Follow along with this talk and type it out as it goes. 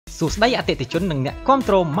សួស្តីអតិថិជននិងអ្នកគាំ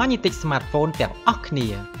ទ្រ Magnetic Smartphone ទាំងអស់គ្នា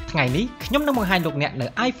ថ្ងៃនេះខ្ញុំនឹងបង្ហាញលោកអ្នកនៅ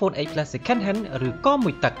iPhone 8 Plus Second Hand ឬក៏មួ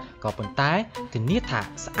យទឹកក៏ប៉ុន្តែធានាថា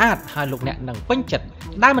ស្អាតហើយលោកអ្នកនឹងពេញចិត្ត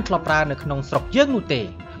ដែលមិនធ្លាប់ប្រើនៅក្នុងស្រុកយើងនោះទេ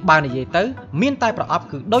បើនិយាយទៅមានតែប្រអប់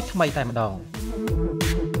គឺដូចថ្មីតែម្ដង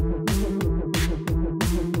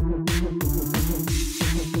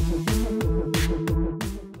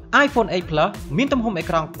iPhone 8 Plus មានទំហំអេ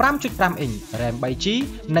ក្រង់ 5.5 អ៊ីន RAM 3G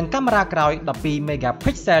និងកាមេរ៉ាក្រោយ 12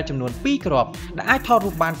 megapixel ចំនួន 2 គ្រាប់ដែលអាចថត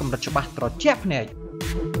រូបបានកម្រិតច្បាស់ត្រជាក់ភ្នែក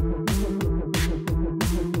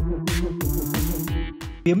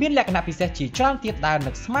វាមានលក្ខណៈពិសេសជាច្រើនទៀតដែល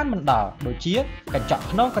នឹកស្មានមិនដល់ដូចជាកញ្ចក់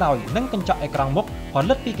ខ្នងក្រោយនិងកញ្ចក់អេក្រង់មុខផ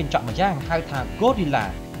លិតពីកញ្ចក់ម្យ៉ាងហៅថា Gorilla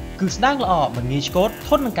គឺស្ដើងល្អមិនងាយឆ្កូតធ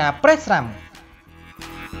ន់នឹងការប្រេះស្រាំ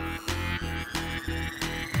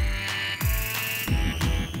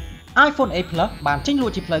iPhone 8 Plus បានចេញល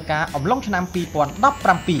ក់ជាផ្លូវការអំឡុងឆ្នាំ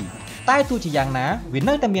2017តែទោះជាយ៉ាងណាវា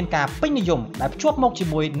នៅតែមានការពេញនិយមដែលភ្ជាប់មកជា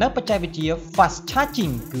មួយនៅបច្ចេកវិទ្យា Fast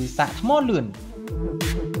Charging គឺសាកថ្មលឿន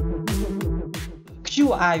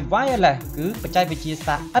QI Wireless គឺបច្ចេកវិទ្យា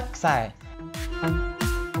សាកឥតខ្សែ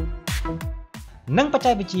និងបច្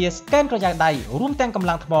ចេកវិទ្យា Scan ក្រយៅដៃរួមទាំងកម្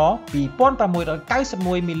លាំងថ្ម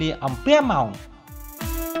2691 មីលីអាំពែម៉ោង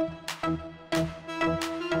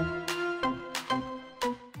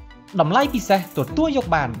តម្លៃពិសេសទទួលយក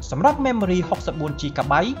បានសម្រាប់ memory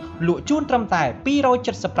 64GB លក់ជូនត្រឹមតែ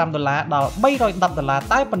$275ដល់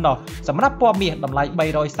$310តែប៉ុណ្ណោះសម្រាប់ពណ៌មាសតម្លៃ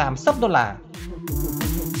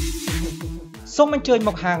$330សូមអញ្ជើញម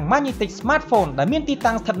កហាង Magnetic Smartphone ដែលមានទី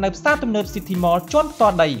តាំងស្ថិតនៅផ្សារទំនើប City Mall ជាន់ផ្ទា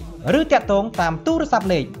ល់ដីឬតាក់ទងតាមទូរស័ព្ទ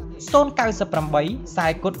លេខ098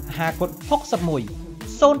 40 50 61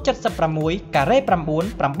 076 9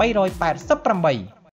 888